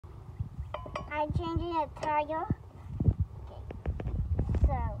I'm changing a tire. Okay.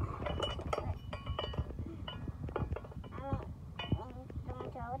 So, I don't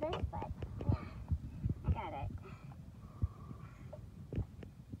know this, but yeah, I got it.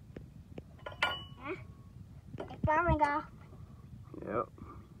 Yeah, it's falling off. Yep.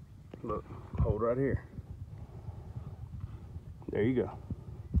 Look, hold right here. There you go.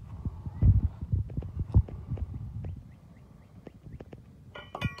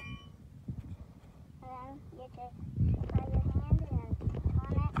 And then you just apply your hand and then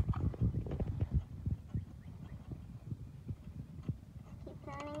turn it. Keep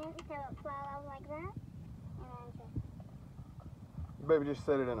turning it until it falls off like that. And then just Baby, just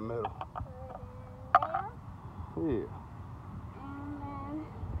set it in the middle. put it in there. Yeah. And then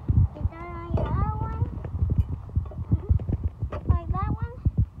you turn on your other one. Like that one.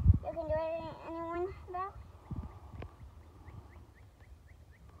 You can do it in any one though.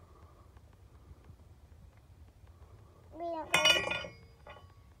 We don't care.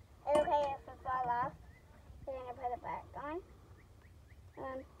 It's okay if it falls off. We're gonna put it back on. And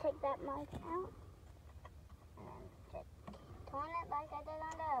then take that mark out. And then just turn it like I did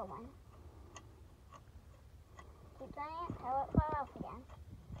on the other one. Keep turning it till it falls off again.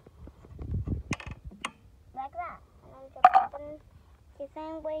 Like that. And then just open the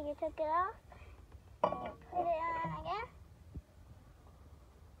same way you took it off. And you put it on again.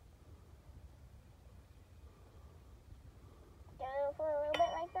 Go for a little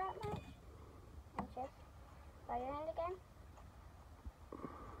bit like that much. And just put your hand again.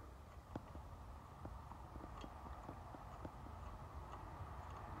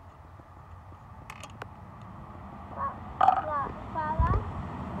 Fall off,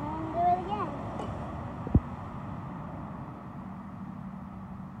 and do it again.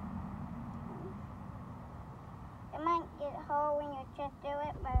 It might get a hole when you just do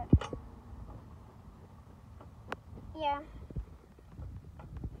it, but yeah.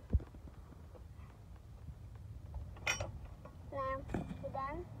 Now you're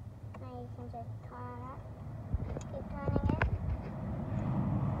done. Now you can just turn it. Keep turning it.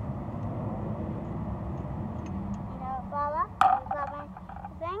 Fall off, and plug in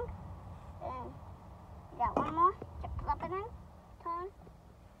the thing. And you got one more. Just plug it in. Turn.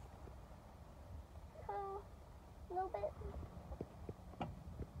 Pull a little bit.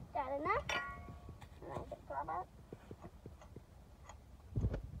 Got enough. And then just plug it.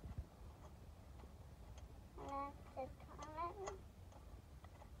 And then just turn it.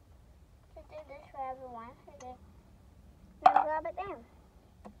 Just do this for everyone. Then plug it down.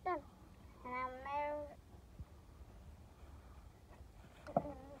 Done. And I'll move.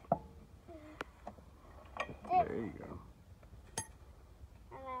 There you go.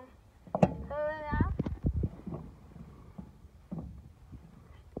 And then pull it off.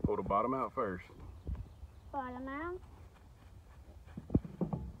 Pull the bottom out first. Bottom out.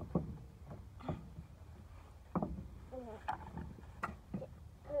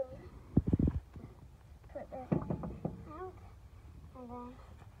 Put this out. And then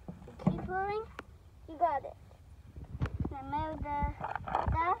you keep pulling. You got it. Then move the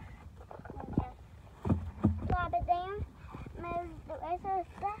stuff. And just plop it down. Move the rest of the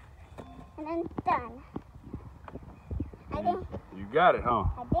stuff. And then done. I think You got it, huh?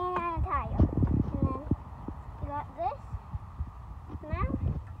 I did on a tire. And then you got this. Now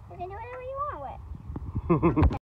you can do whatever you want with it.